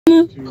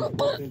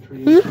to entry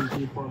into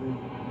the apartment.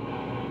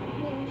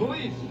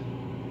 Police!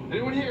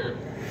 Anyone here?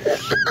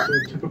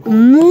 The typical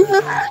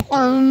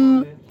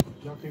apartment,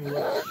 nothing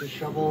looks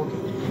disheveled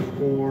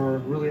or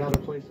really out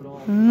of place at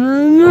all.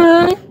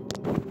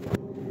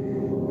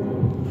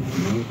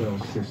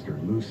 Maribel's sister,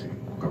 Lucy,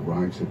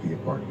 arrives at the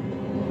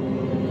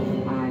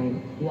apartment. I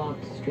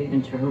walked straight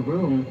into her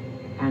room,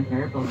 and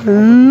Maribel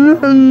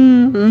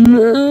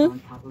on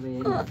top of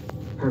it.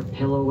 Her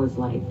pillow was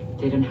like,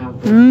 didn't have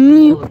the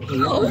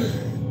pillowcase.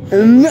 Her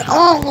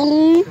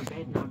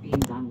bed not being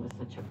done was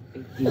such a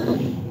big deal to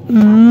me.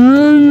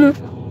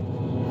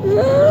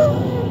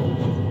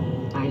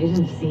 I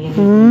didn't see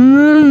anything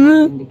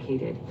that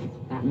indicated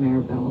that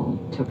Maribel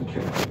took a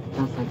trip. I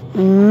was like,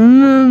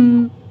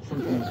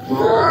 something's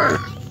wrong.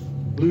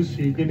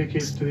 Lucy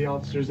indicates to the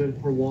officers that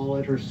her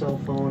wallet, her cell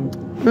phone,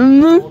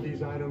 all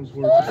these items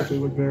were typically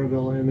with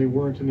Maribel and they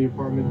weren't in the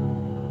apartment.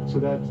 So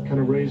that kind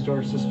of raised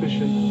our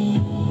suspicion.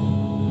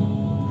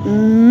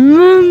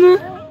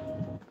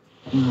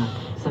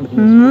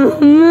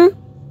 Something's wrong.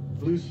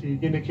 Lucy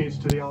indicates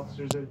to the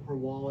officers that her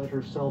wallet,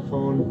 her cell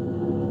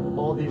phone,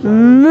 all these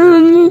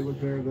items were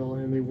with Maribel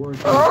and they weren't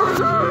in the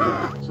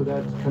apartment. So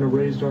that kind of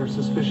raised our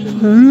suspicion.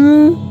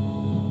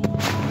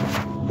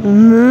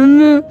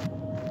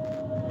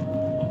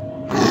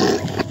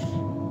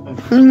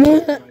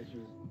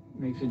 Supervisor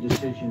makes a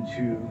decision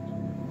to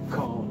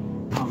call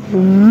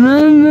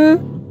homicide.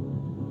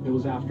 It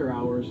was after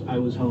hours. I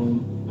was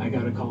home. I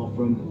got a call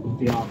from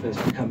the office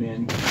to come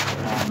in.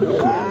 We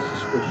had a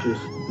suspicious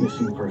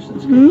missing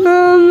persons case.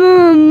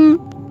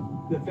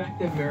 The fact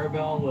that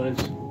Maribel was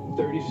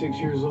 36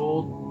 years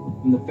old,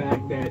 and the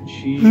fact that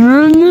she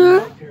had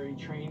military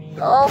training,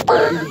 she was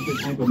the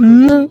type of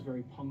person that was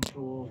very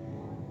punctual.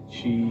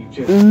 She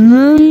just with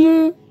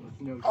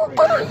no trace.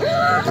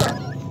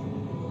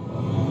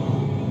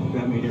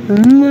 That made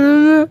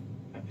everything.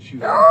 She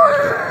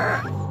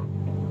was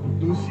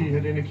Lucy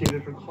had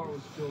indicated her car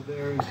was still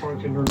there and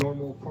parked in her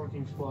normal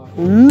parking spot.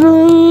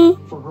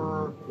 For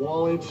her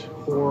wallet,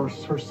 for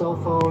her cell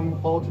phone,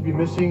 all to be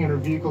missing and her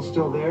vehicle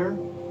still there,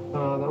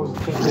 that was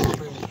definitely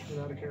strange and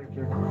out of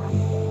character.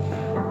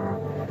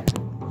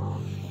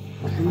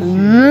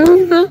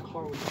 Lucy, her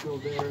car was still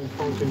there and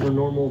parked in her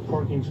normal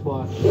parking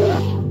spot.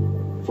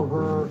 For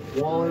her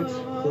wallet,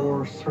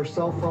 for her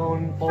cell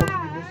phone, all to be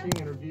missing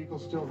and her vehicle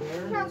still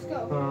there,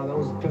 that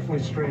was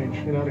definitely strange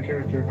and out of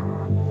character.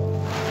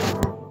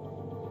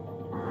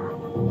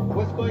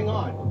 What's going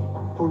on?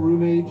 Her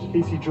roommate,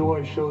 Casey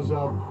Joy, shows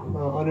up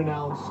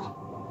unannounced.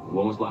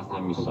 When was the last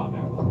time you saw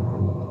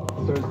Maribel?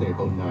 Thursday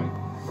about 9.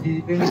 He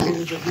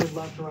indicated that he had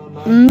left around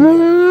 9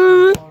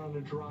 on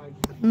a drive.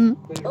 Then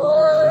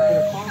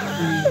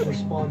he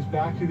responds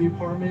back to the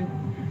apartment.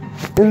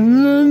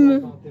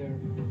 Not there.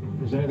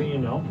 Is there anything you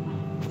know?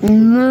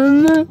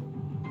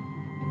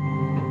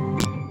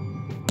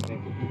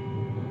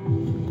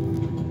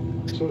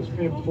 So it's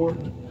very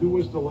important. Who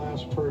was the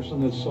last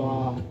person that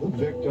saw the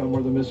victim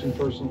or the missing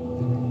person?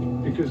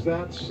 Because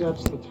that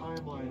sets the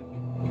timeline.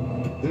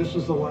 This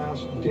was the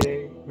last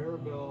day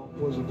Maribel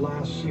was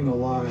last seen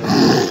alive.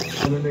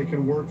 And then they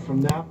can work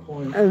from that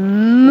point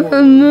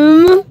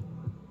forward.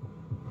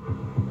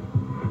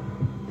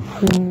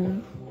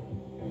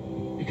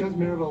 Because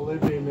Maribel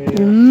lived in a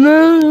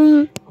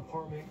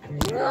apartment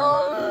community,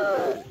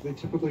 they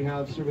typically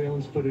have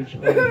surveillance footage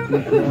of the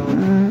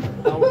ground.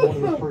 That was one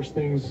of the first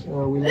things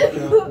we looked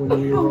at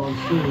when we were on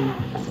scene.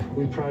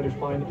 We tried to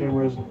find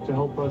cameras to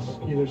help us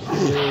either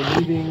see they were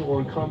leaving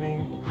or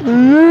coming.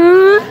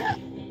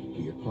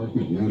 The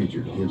apartment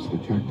manager gives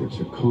detectives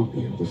a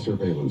copy of the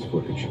surveillance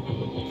footage.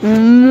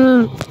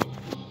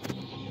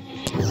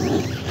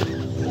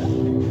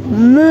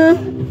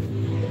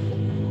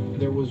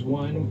 There was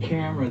one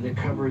camera that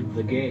covered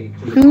the gate.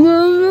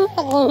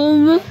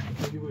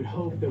 We would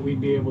hope that we'd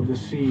be able to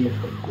see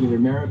either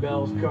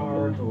Maribel's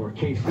car or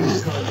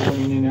Casey's car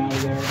going in and out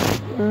of there.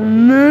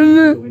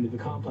 Go into the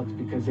complex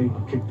because they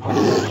could park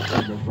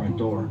outside their front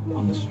door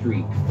on the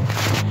street.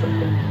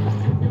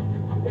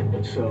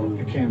 So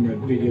the camera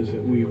videos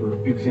that we were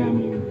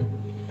examining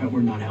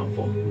were not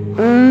helpful. We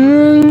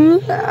were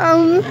able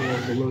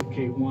to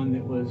locate one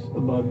that was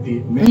above the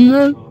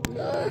manager's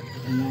office,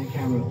 and that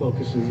camera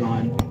focuses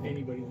on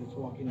anybody that's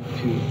walking up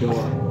to the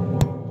door.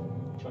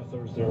 Try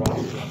Thursday or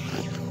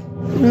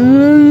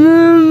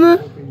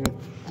Hoping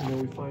that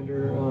we find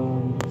her.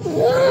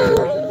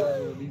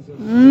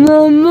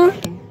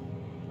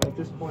 At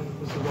this point,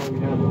 this is all we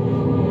have.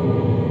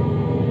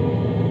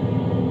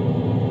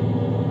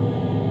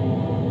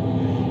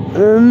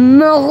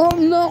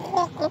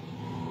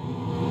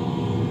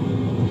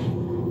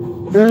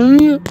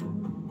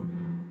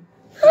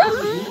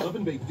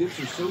 Oven baked dips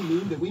are so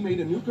new that we made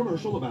a new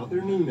commercial about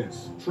their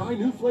newness. Try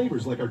new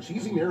flavors like our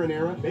cheesy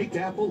marinara, baked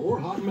apple, or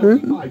hot and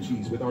melty pie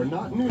cheese with our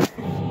not new.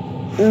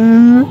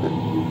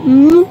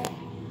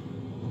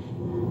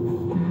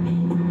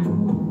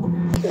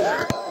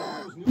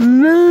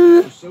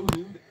 So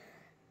new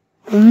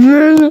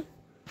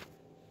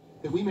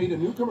that we made a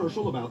new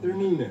commercial about their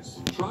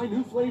newness. Try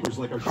new flavors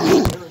like our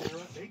cheesy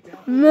marinara, baked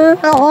apple, or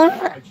hot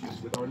and melty pie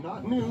cheese with our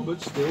not new,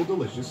 but still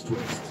delicious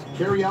twists.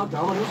 Carry out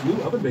Domino's new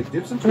oven-baked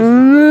dips and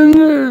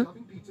twists.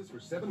 Topping pizzas for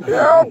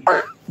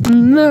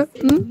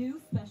 $7.99. New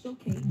special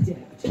cake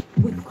dipped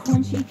with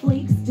crunchy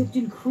flakes dipped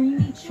in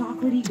creamy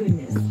chocolatey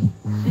goodness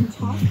and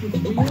topped with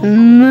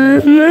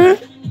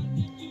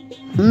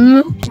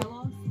real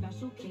Kellogg's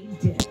special cake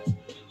dipped.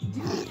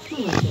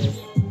 Delicious.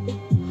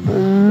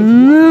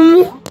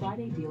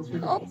 Friday deals for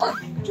days.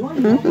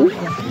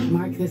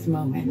 Mark this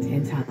moment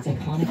in time's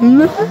iconic.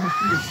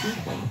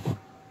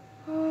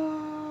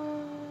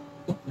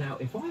 Now,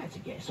 if I had to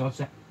guess, I'd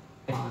say.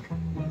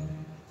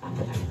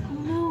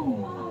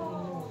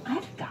 No,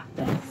 I've got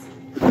this.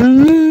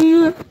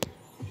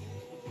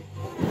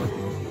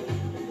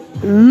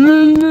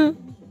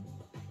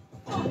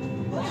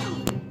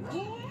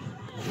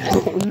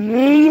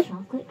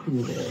 Chocolate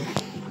guru.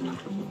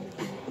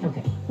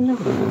 Okay,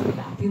 nobody knows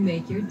about. You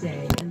make your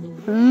day and the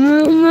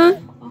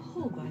world a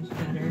whole bunch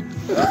better.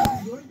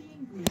 You're the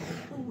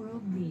ingredient the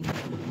world needs.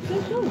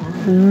 So go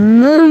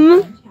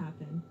on. Bunch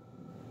happen.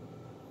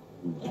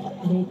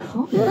 They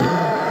call it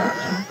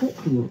chocolate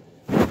guru.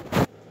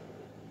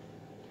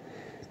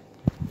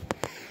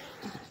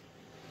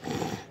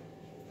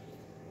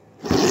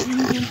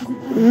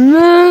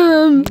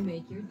 You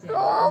make your day and the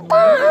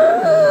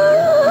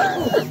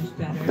world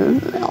better.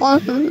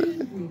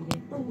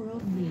 Ingredient the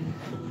world needs.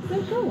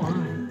 So go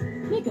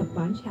on. Make a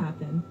bunch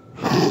happen.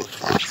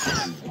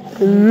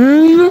 Is a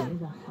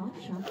hot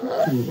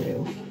chocolate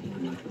guru.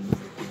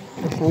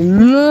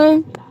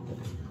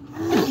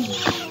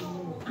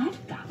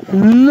 I've got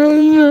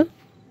this.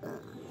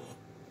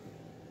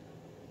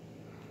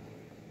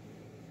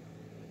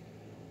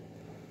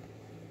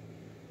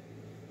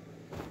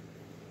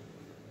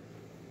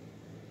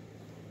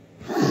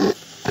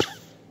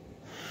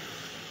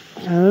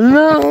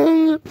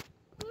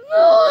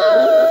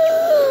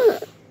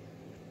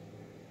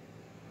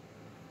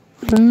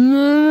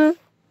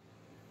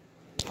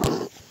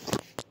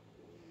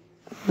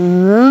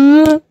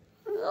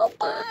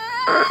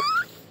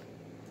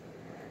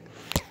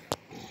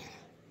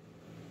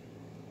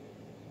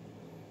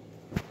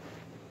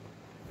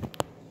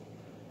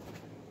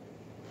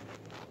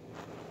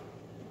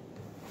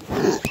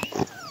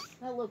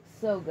 That looks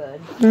so good.